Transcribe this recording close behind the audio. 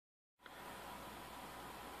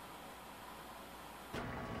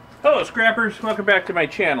Hello scrappers, welcome back to my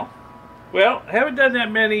channel. Well, I haven't done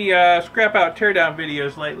that many Scrapout teardown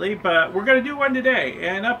videos lately, but we're going to do one today.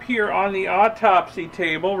 And up here on the autopsy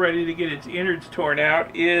table, ready to get its innards torn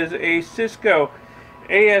out, is a Cisco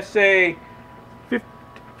ASA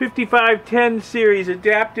 5510 series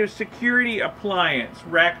adaptive security appliance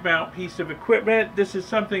rack mount piece of equipment. This is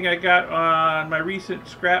something I got on my recent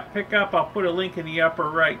scrap pickup. I'll put a link in the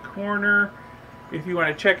upper right corner if you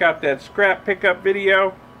want to check out that scrap pickup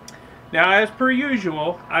video. Now, as per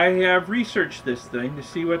usual, I have researched this thing to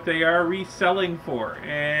see what they are reselling for,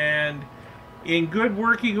 and in good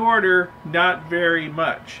working order, not very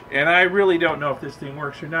much. And I really don't know if this thing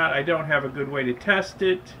works or not. I don't have a good way to test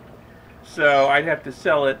it, so I'd have to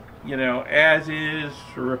sell it, you know, as is,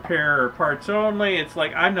 for repair or parts only. It's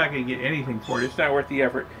like I'm not going to get anything for it. It's not worth the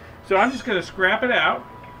effort. So I'm just going to scrap it out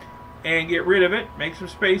and get rid of it, make some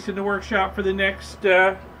space in the workshop for the next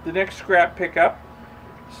scrap pickup.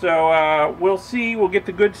 So we'll see. We'll get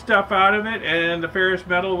the good stuff out of it, and the ferrous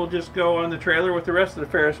metal will just go on the trailer with the rest of the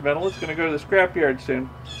ferrous metal. It's going to go to the scrapyard soon.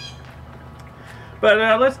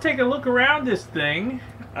 But let's take a look around this thing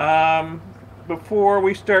before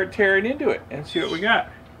we start tearing into it and see what we got.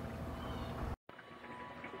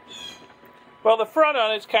 Well, the front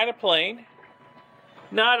on it's kind of plain.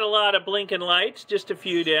 Not a lot of blinking lights, just a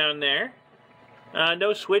few down there.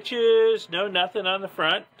 No switches, no nothing on the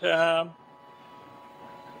front.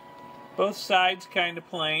 Both sides kind of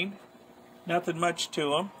plain. Nothing much to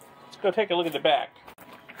them. Let's go take a look at the back.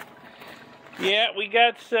 Yeah, we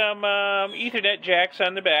got some Ethernet jacks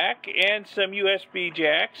on the back and some USB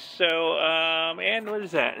jacks. So, and what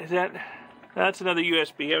is that? That's another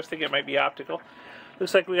USB. I was thinking it might be optical.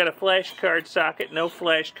 Looks like we got a flash card socket, no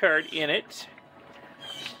flash card in it.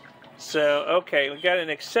 So, okay, we got an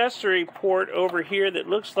accessory port over here that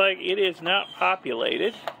looks like it is not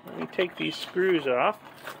populated. Let me take these screws off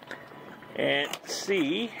and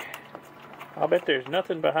see. I'll bet there's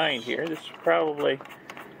nothing behind here. This is probably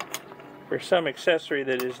for some accessory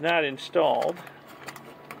that is not installed.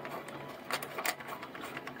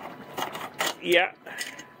 Yeah,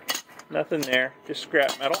 nothing there, just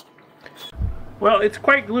scrap metal. Well, it's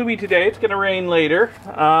quite gloomy today. It's going to rain later.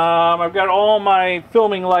 I've got all my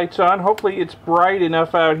filming lights on. Hopefully it's bright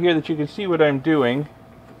enough out here that you can see what I'm doing.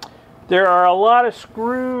 There are a lot of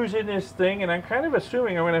screws in this thing, and I'm kind of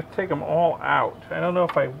assuming I'm going to have to take them all out. I don't know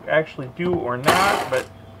if I actually do or not, but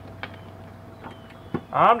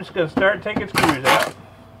I'm just going to start taking screws out.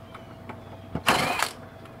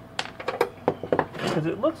 Because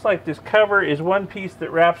it looks like this cover is one piece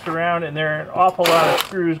that wraps around, and there are an awful lot of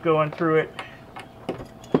screws going through it.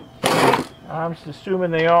 I'm just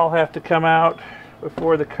assuming they all have to come out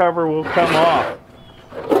before the cover will come off.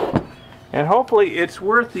 And hopefully it's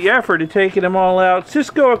worth the effort of taking them all out.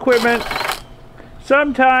 Cisco equipment,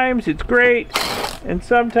 sometimes it's great, and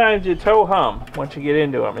sometimes it's ho-hum once you get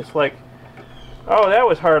into them. It's like, oh, that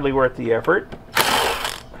was hardly worth the effort.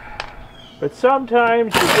 But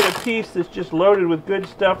sometimes you get a piece that's just loaded with good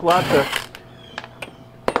stuff, lots of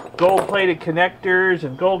gold-plated connectors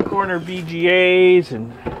and gold corner VGAs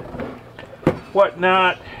and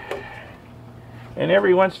whatnot. And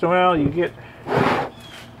every once in a while you get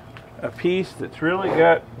a piece that's really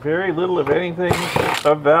got very little of anything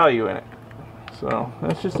of value in it. So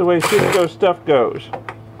that's just the way Cisco stuff goes.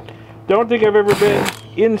 Don't think I've ever been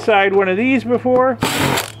inside one of these before,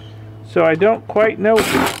 so I don't quite know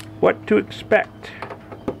what to expect.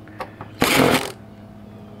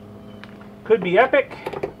 Could be epic,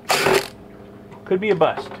 could be a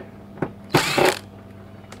bust.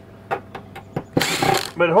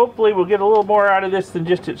 But hopefully we'll get a little more out of this than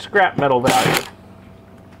just its scrap metal value.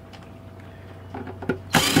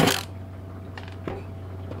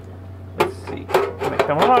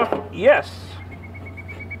 Come off. Yes.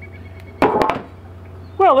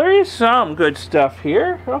 Well, there is some good stuff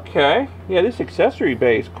here. Okay. Yeah, this accessory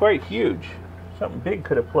bay is quite huge. Something big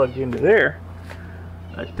could have plugged into there.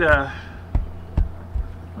 But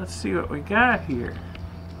let's see what we got here.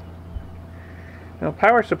 Now,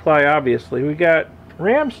 power supply, obviously. We got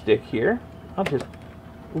RAM stick here. I'll just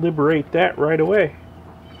liberate that right away.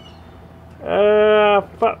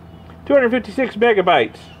 256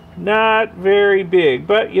 megabytes. Not very big,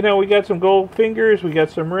 but you know, we got some gold fingers, we got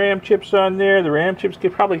some RAM chips on there. The RAM chips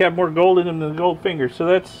could probably have more gold in them than the gold fingers, so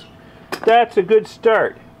that's a good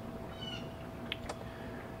start.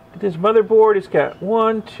 This motherboard has got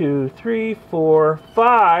 1, 2, 3, 4,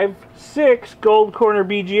 5, 6 gold corner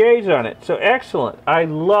BGAs on it. So excellent. I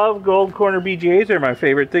love gold corner BGAs. They're my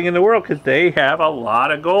favorite thing in the world because they have a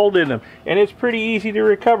lot of gold in them, and it's pretty easy to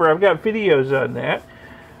recover. I've got videos on that.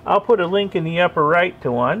 I'll put a link in the upper right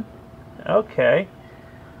to one. Okay.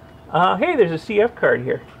 Hey, there's a CF card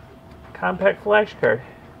here. Compact flash card.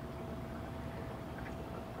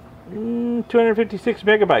 256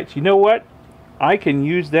 megabytes. You know what? I can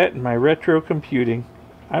use that in my retro computing.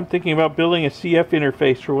 I'm thinking about building a CF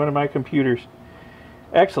interface for one of my computers.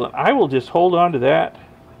 Excellent. I will just hold on to that.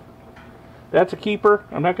 That's a keeper.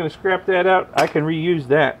 I'm not going to scrap that out. I can reuse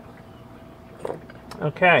that.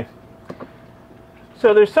 Okay.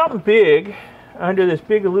 So there's something big under this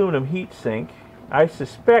big aluminum heatsink. I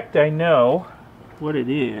suspect I know what it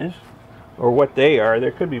is, or what they are.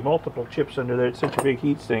 There could be multiple chips under there. It's such a big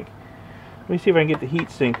heatsink. Let me see if I can get the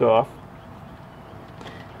heatsink off.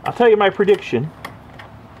 I'll tell you my prediction.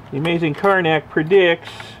 The amazing Karnak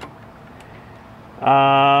predicts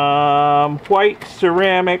white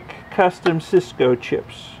ceramic custom Cisco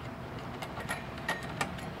chips.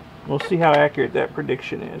 We'll see how accurate that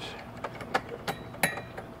prediction is.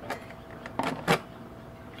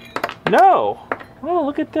 No! Oh,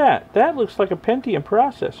 look at that. That looks like a Pentium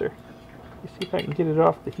processor. Let's see if I can get it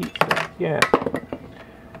off the heatsink. Yeah.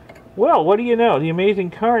 Well, what do you know? The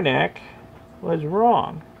amazing Karnak was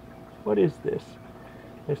wrong. What is this?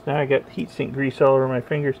 Now I got heatsink grease all over my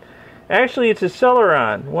fingers. Actually, it's a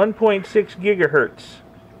Celeron, 1.6 gigahertz.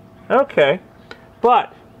 Okay.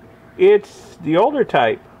 But it's the older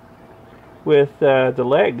type with the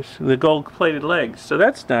legs, the gold-plated legs. So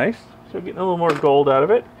that's nice. So getting a little more gold out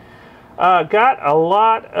of it. Got a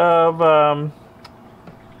lot of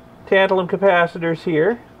tantalum capacitors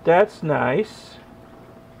here. That's nice.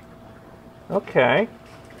 Okay.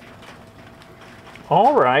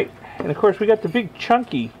 All right. And of course we got the big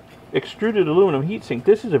chunky extruded aluminum heatsink.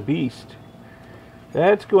 This is a beast.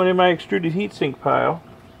 That's going in my extruded heatsink pile.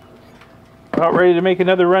 About ready to make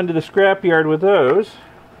another run to the scrapyard with those.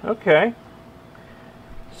 Okay.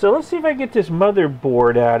 So let's see if I get this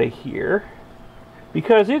motherboard out of here,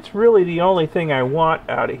 because it's really the only thing I want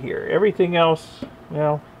out of here. Everything else,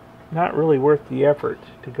 well, not really worth the effort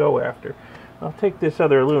to go after. I'll take this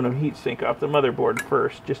other aluminum heatsink off the motherboard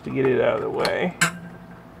first, just to get it out of the way.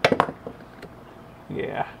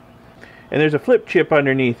 Yeah. And there's a flip chip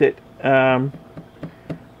underneath it.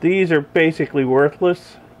 These are basically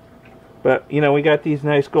worthless, but you know, we got these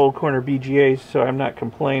nice gold corner BGAs, so I'm not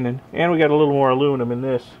complaining. And we got a little more aluminum in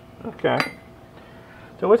this. Okay.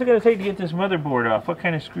 So what's it going to take to get this motherboard off? What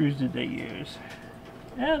kind of screws did they use?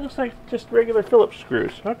 Yeah, it looks like just regular Phillips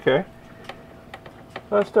screws. Okay.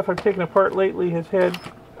 A lot of stuff I've taken apart lately has had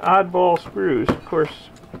oddball screws. Of course,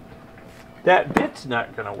 that bit's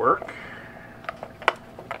not going to work.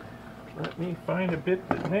 Let me find a bit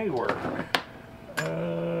that may work.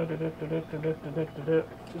 Is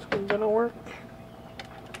this one going to work?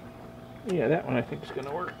 Yeah, that one I think is going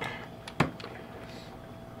to work.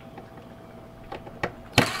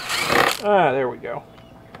 Ah, there we go.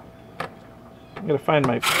 I'm going to find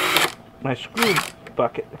my screw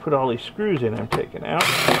bucket to put all these screws in I'm taking out.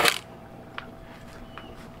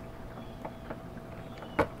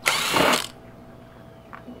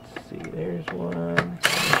 Let's see, there's one.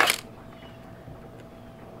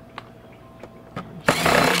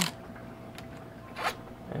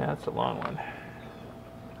 Yeah, that's a long one.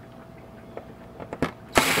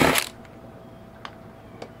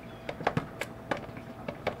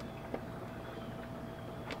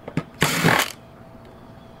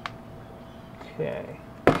 Okay,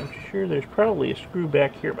 I'm sure there's probably a screw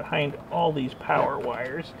back here behind all these power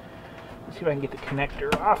wires. Let's see if I can get the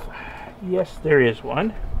connector off. Yes, there is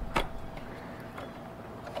one.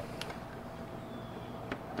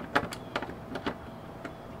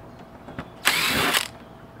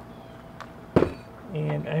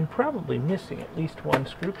 And I'm probably missing at least one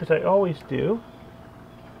screw, because I always do.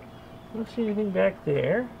 I don't see anything back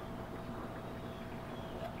there.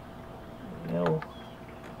 No.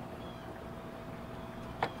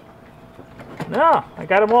 No, I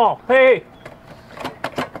got them all. Hey!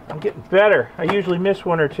 I'm getting better. I usually miss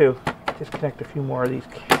one or two. Disconnect a few more of these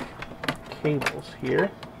cables here.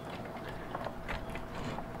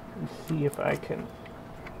 Let's see if I can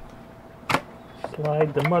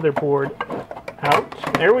slide the motherboard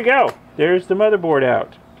out. There we go. There's the motherboard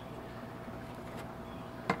out.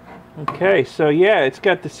 Okay, so yeah, it's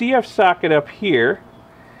got the CF socket up here,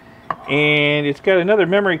 and it's got another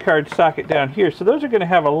memory card socket down here. So those are going to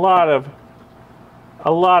have a lot of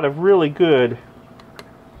really good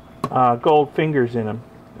gold fingers in them,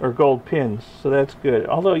 or gold pins. So that's good.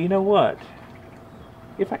 Although, you know what?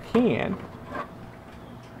 If I can,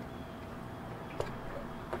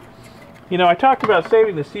 you know, I talked about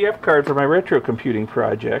saving the CF card for my retro computing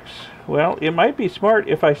projects. Well, it might be smart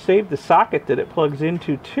if I save the socket that it plugs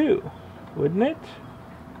into too, wouldn't it?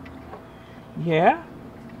 Yeah?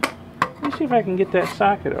 Let me me see if I can get that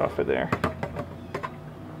socket off of there.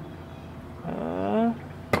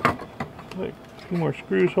 Like a few more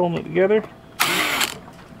screws holding it together.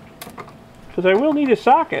 Because I will need a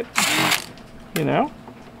socket, you know.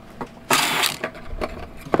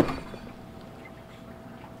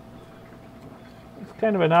 It's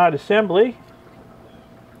kind of an odd assembly.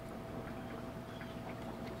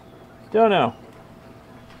 Don't know.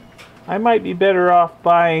 I might be better off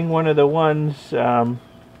buying one of the ones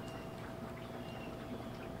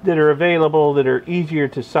that are available that are easier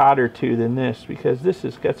to solder to than this, because this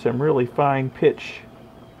has got some really fine pitch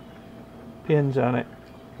pins on it.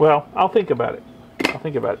 Well, I'll think about it.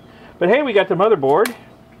 But hey, we got the motherboard.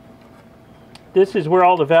 This is where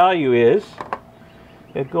all the value is.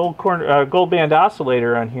 A gold band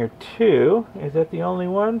oscillator on here too. Is that the only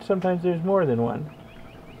one? Sometimes there's more than one.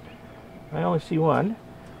 I only see one.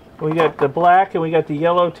 We got the black and we got the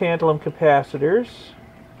yellow tantalum capacitors.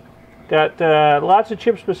 Got lots of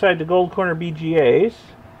chips beside the gold corner BGAs.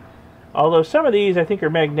 Although some of these I think are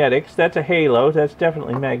magnetics. That's a halo. That's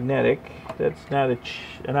definitely magnetic. That's not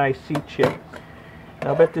an IC chip.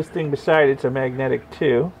 I'll bet this thing beside it's a magnetic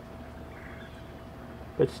too.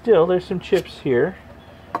 But still, there's some chips here.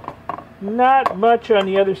 Not much on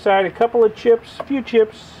the other side. A couple of chips, a few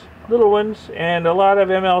chips, little ones, and a lot of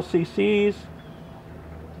MLCCs.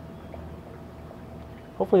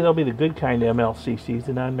 Hopefully they'll be the good kind of MLCCs,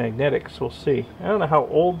 the non-magnetics. We'll see. I don't know how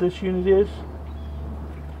old this unit is.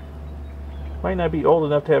 Might not be old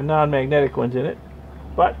enough to have non-magnetic ones in it,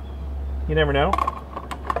 but you never know.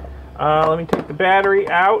 Let me take the battery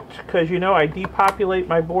out, because you know I depopulate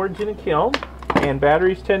my boards in a kiln, and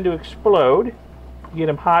batteries tend to explode. You get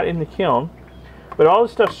them hot in the kiln. But all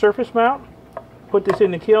this stuff surface mount. Put this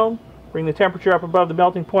in the kiln, bring the temperature up above the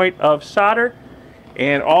melting point of solder,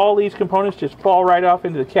 and all these components just fall right off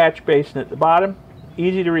into the catch basin at the bottom.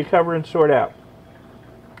 Easy to recover and sort out.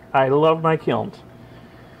 I love my kilns.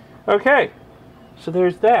 Okay, so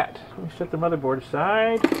there's that. Let me set the motherboard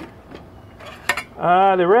aside.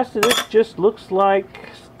 The rest of this just looks like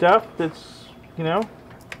stuff that's, you know,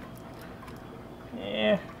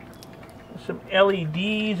 some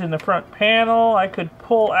LEDs in the front panel I could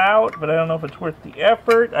pull out, but I don't know if it's worth the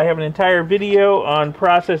effort. I have an entire video on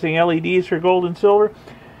processing LEDs for gold and silver.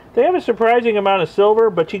 They have a surprising amount of silver,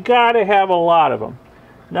 but you gotta have a lot of them.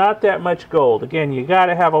 Not that much gold. Again, you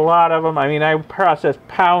gotta have a lot of them. I mean, I process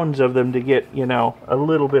pounds of them to get, you know, a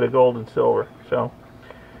little bit of gold and silver. So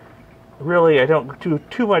really, I don't do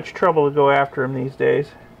too much trouble to go after them these days.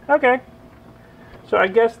 Okay, so I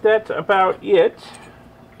guess that's about it.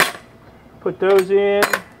 Put those in.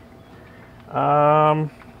 Let's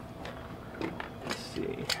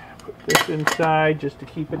see. Put this inside just to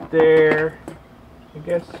keep it there. I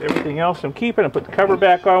guess everything else I'm keeping. I put the cover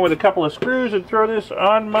back on with a couple of screws and throw this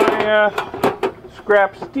on my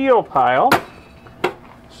scrap steel pile,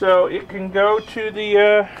 so it can go to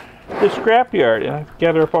the scrap yard. And I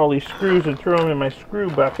gather up all these screws and throw them in my screw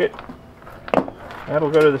bucket. That'll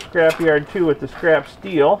go to the scrap yard too with the scrap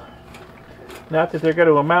steel. Not that they're going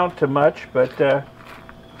to amount to much, but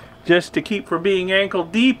just to keep from being ankle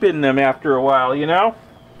deep in them after a while, you know?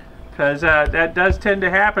 Because that does tend to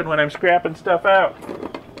happen when I'm scrapping stuff out.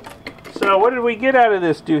 So what did we get out of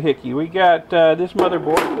this doohickey? We got this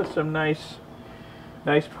motherboard with some nice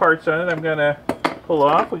parts on it I'm going to pull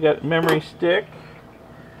off. We got memory stick.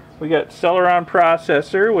 We got Celeron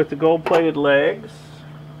processor with the gold-plated legs.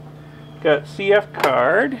 Got CF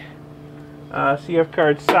card. CF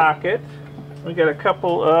card socket. We got a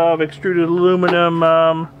couple of extruded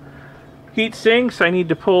aluminum heat sinks. I need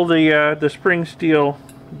to pull the spring steel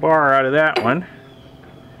bar out of that one.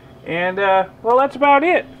 And well, that's about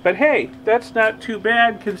it. But hey, that's not too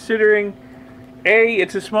bad considering A,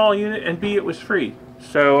 it's a small unit, and B, it was free.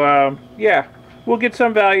 So yeah, we'll get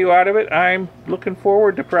some value out of it. I'm looking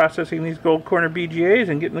forward to processing these gold corner BGAs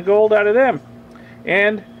and getting the gold out of them.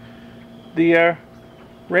 And the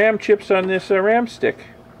RAM chips on this RAM stick.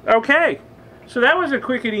 Okay. So that was a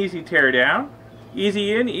quick and easy teardown.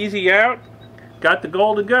 Easy in, easy out. Got the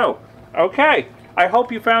gold to go. Okay, I hope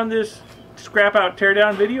you found this scrap out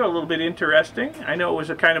teardown video a little bit interesting. I know it was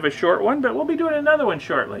a kind of a short one, but we'll be doing another one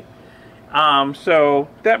shortly. So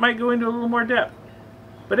that might go into a little more depth.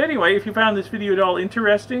 But anyway, if you found this video at all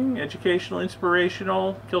interesting, educational,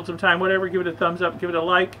 inspirational, killed some time, whatever, give it a thumbs up, give it a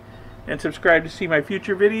like, and subscribe to see my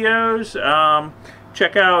future videos.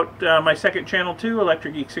 Check out my second channel too,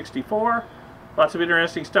 Electric Geek 64. Lots of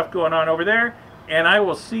interesting stuff going on over there, and I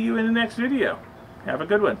will see you in the next video. Have a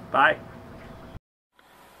good one. Bye.